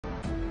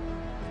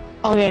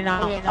Okay,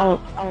 now. Oh,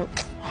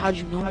 how'd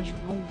you know?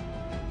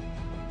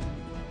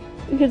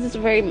 Because it's a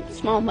very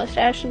small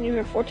mustache and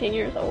you're 14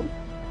 years old.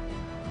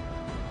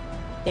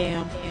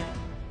 Damn.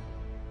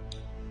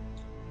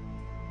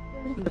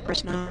 The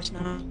person now.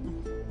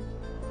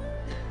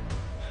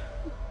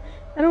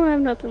 I don't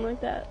have nothing like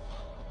that.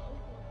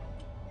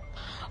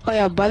 Oh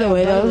yeah, by the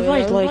way, that was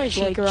like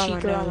cheek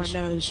around my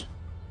nose.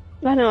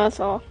 I know, that's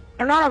all.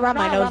 Or not around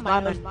my nose,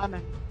 my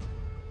nose.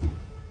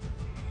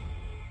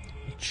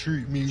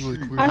 Treat me like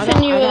I'll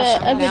send you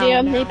a video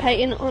of me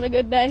painting on a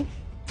good day.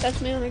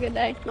 That's me on a good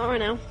day, not right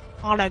now.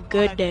 On a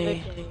good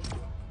day.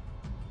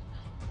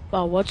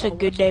 Well, what's a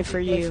good day for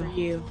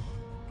you?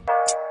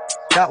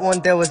 That one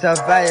there was a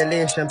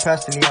violation,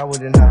 personally I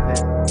wouldn't have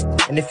it.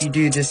 And if you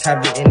do, just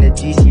have it in a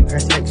GC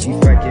press X, you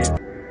bracket.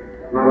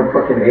 Not a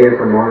fucking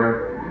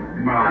ASMR.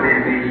 Bro, I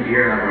didn't think you'd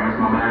hear that, bro. It's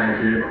my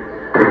bad shit.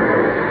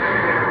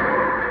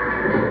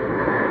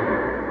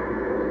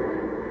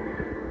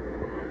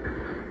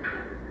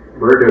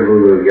 Birthday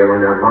Lulu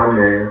yelling at my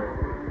man.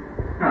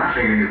 Nah,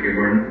 shaking the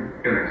keyboard.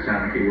 Feel like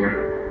sound the keyboard.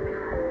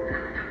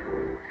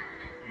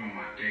 Oh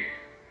my dick.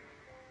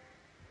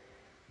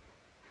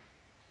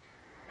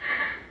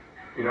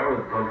 Dude, I would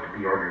love to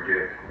be on your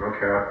dick.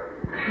 Okay.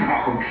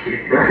 Okay.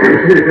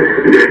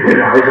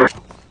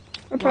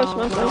 Or post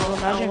my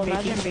phone.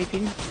 Imagine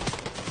vaping.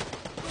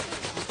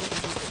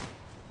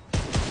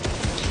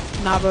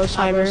 Nah, bro,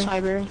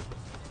 cyber.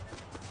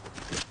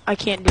 I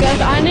can't do it.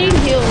 Guys, I need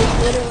heals,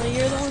 literally.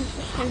 You're the one.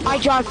 I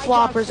dropped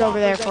floppers over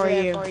there for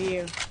you.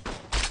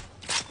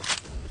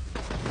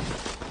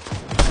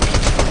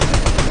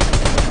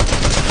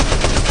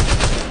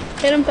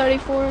 Hit him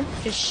 34.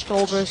 Just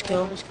stole bro's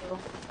kill.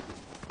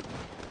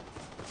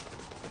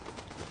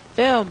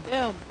 Boom.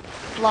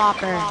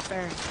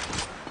 Flopper.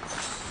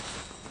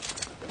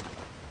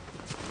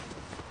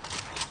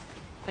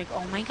 Like,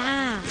 oh my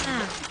god.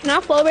 Can I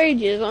flowberry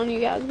jizz on you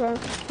guys, bro?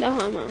 No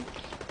homo.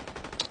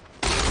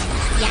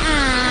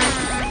 Yeah.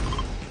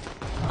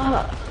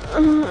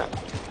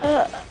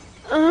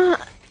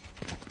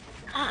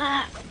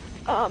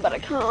 But I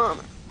can't.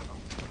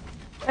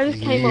 I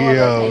just came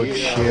over.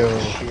 Chill.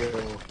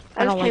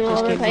 I don't like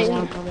this game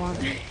anymore.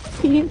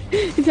 He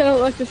said I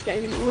don't like this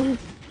game anymore.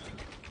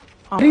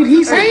 What did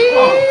he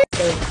say?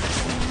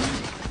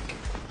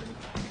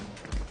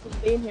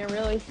 Being here,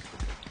 really.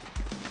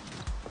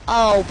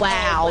 Oh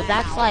wow,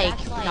 that's like,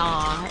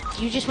 nah.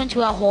 You just went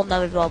to a whole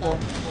nother level.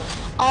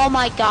 Oh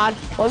my god,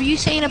 what were you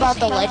saying about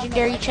the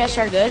legendary chests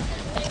are good?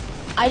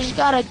 I just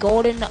got a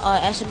golden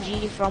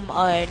SMG from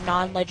a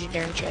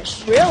non-legendary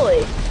chest.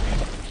 Really?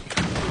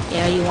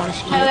 Yeah, you want to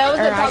see it? Hey, that was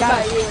the talk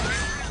about you.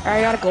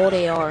 I got a gold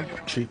AR.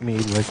 Treat me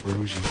like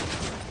Rosie.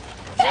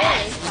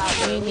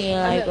 Treat me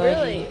like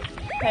Really?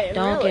 Hey,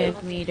 Don't really?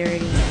 get me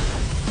dirty.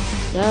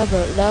 Love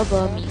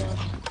me.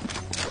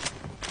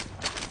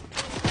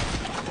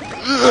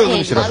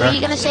 Okay, what were you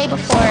gonna say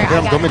before I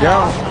got dumb it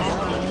down.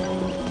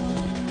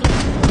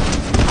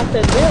 I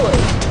said, really?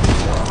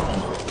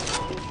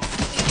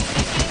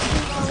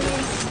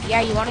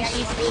 Yeah, you wanna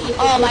see?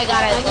 Oh my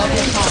god, I love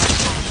this song.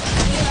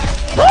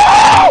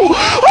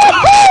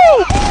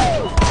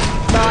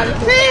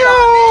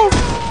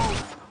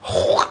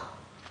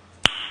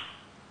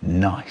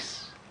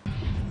 Nice.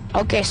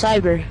 Okay,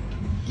 Cyber.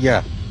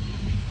 Yeah.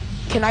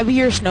 Can I be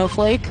your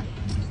snowflake?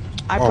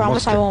 I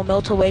promise I good. won't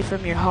melt away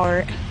from your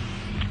heart.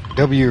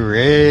 W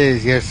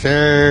Riz, yes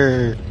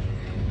sir.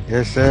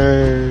 Yes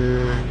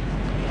sir.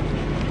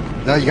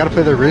 No, you gotta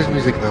play the Riz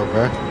music though,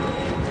 bro.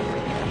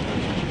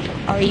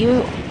 Are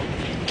you?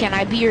 Can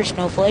I be your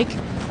snowflake?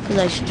 Cause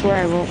I swear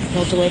I won't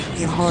melt away from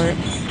your heart.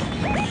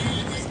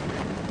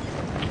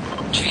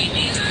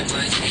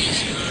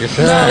 Yes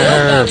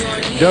sir.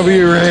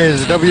 W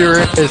Riz.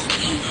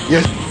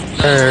 Yes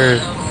sir.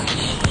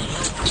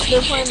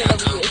 They're playing the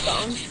W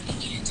song.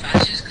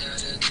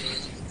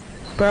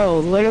 Bro,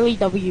 literally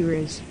W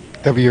Riz.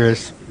 W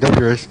Riz.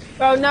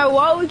 Bro, no,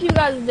 what were you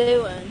guys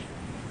doing?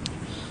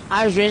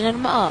 I was raising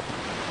him up.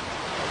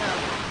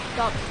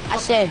 Stop. I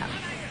said,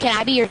 can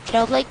I be your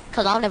snowflake?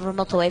 Cause I'll never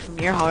melt away from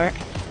your heart.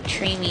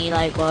 Treat me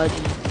like what?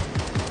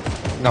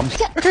 No,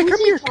 okay,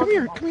 come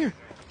here.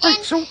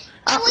 Right, so.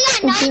 And we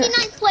got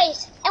 99th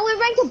place, and we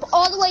ranked up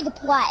all the way to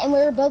plat, and we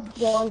were both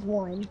bronze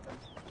one.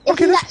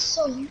 Okay, that's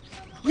so.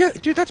 Yeah,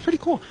 dude, that's pretty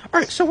cool.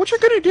 Alright, so what you're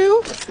gonna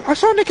do, I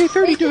saw Nick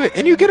A30 do it,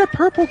 and you get a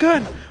purple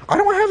gun. I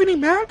don't have any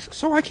mats,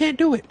 so I can't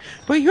do it.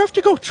 But you have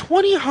to go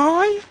 20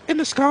 high in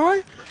the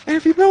sky, and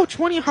if you go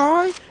 20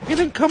 high, and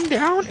then come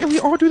down, and we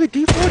all do the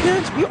D4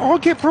 dance, we all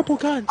get purple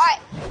guns. Alright.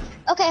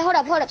 Okay, hold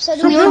up. So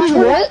do So we Bill,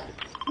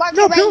 mark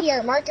No, it right Bill-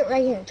 here. Mark it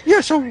right here.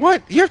 Yeah, so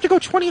what? You have to go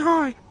 20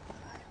 high.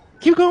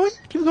 Keep going.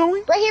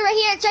 Right here.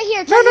 It's right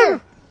here. It's No,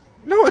 right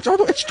no, here.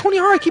 no, it's 20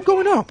 high, keep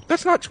going up.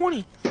 That's not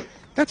 20.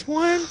 That's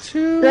 1,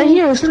 2, Right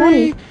here, it's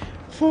 3, 20.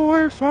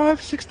 4, 5,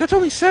 6, that's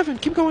only 7,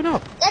 keep going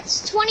up.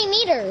 That's 20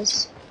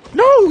 meters.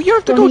 No, you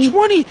have to go 20.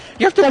 20. You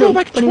have to build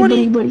like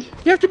 20. Buddy.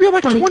 You have to build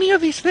like 20 of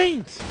these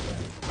things.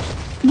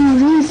 No,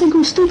 you think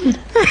I'm stupid.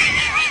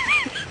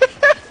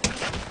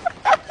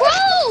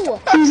 Bro!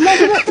 He's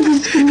level up.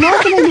 I'm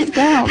not gonna get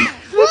down.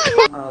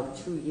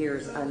 Of 2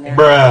 years on their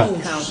Bruh.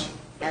 account.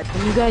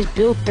 When you guys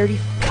build 30.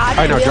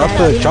 I know.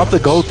 Drop the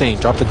gold thing.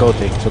 Drop the gold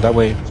thing. So that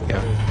way,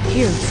 yeah.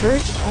 Here,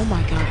 first. Oh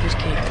my god, this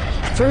kid.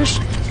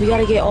 First, we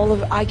gotta get all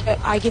of. I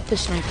get the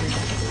sniper.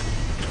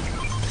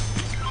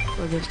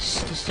 Or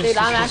Dude,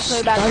 I'm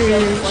actually about to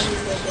get one.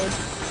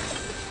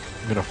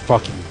 I'm gonna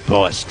fucking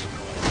bust.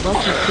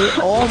 Lucky kid.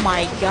 Oh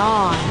my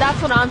god.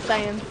 That's what I'm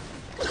saying.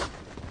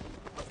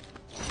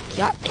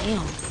 God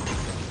damn.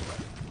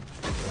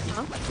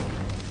 Huh?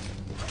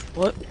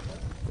 What?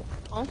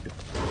 Huh?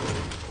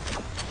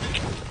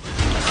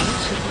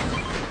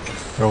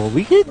 Bro,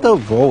 we get the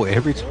vote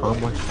every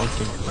time I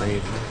fucking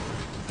play.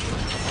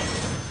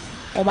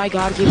 Oh my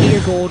god, give me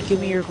your gold. Give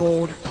me your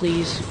gold,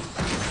 please.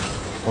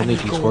 Only I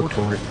if need you gold. work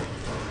for it.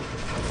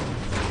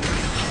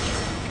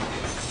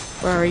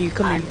 Where are you?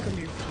 Come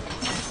here.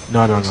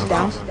 No. Sit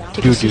down. Take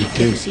a Dude, seat. Take a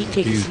dude, seat.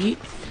 Take a dude. seat.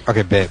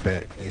 Okay,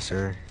 bet. Yes,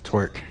 sir.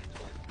 Twerk.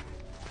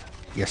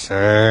 Yes,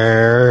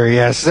 sir.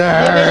 Yes,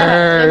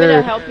 Maybe to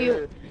sir. help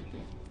you.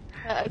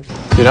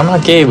 Dude, I'm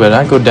not gay, but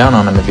I'd go down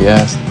on him if you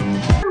asked.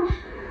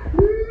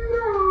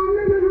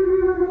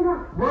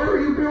 Where are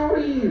you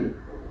going?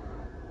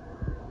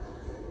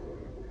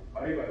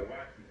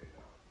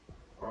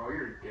 Oh,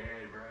 you're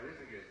dead, bro. This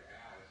thing is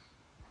ass.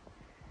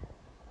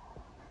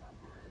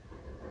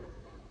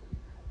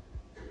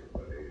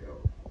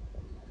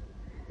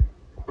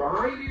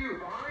 Behind you, you're.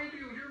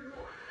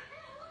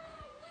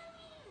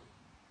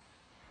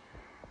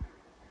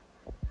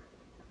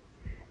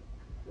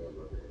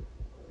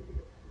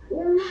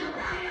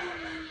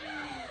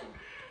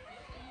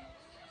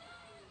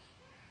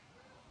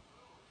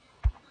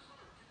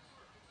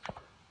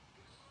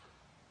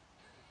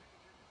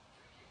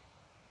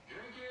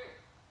 Drink it.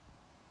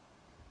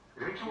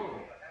 Drink to him.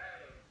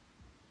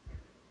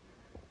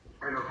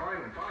 Alright, no, fight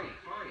him. Fight.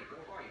 Go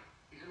fight.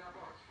 He's in that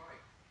box.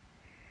 Fight.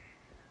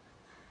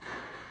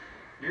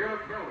 You're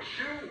gonna, bro,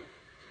 shoot.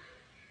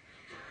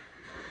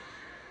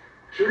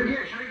 Shoot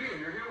again.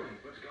 You're healing.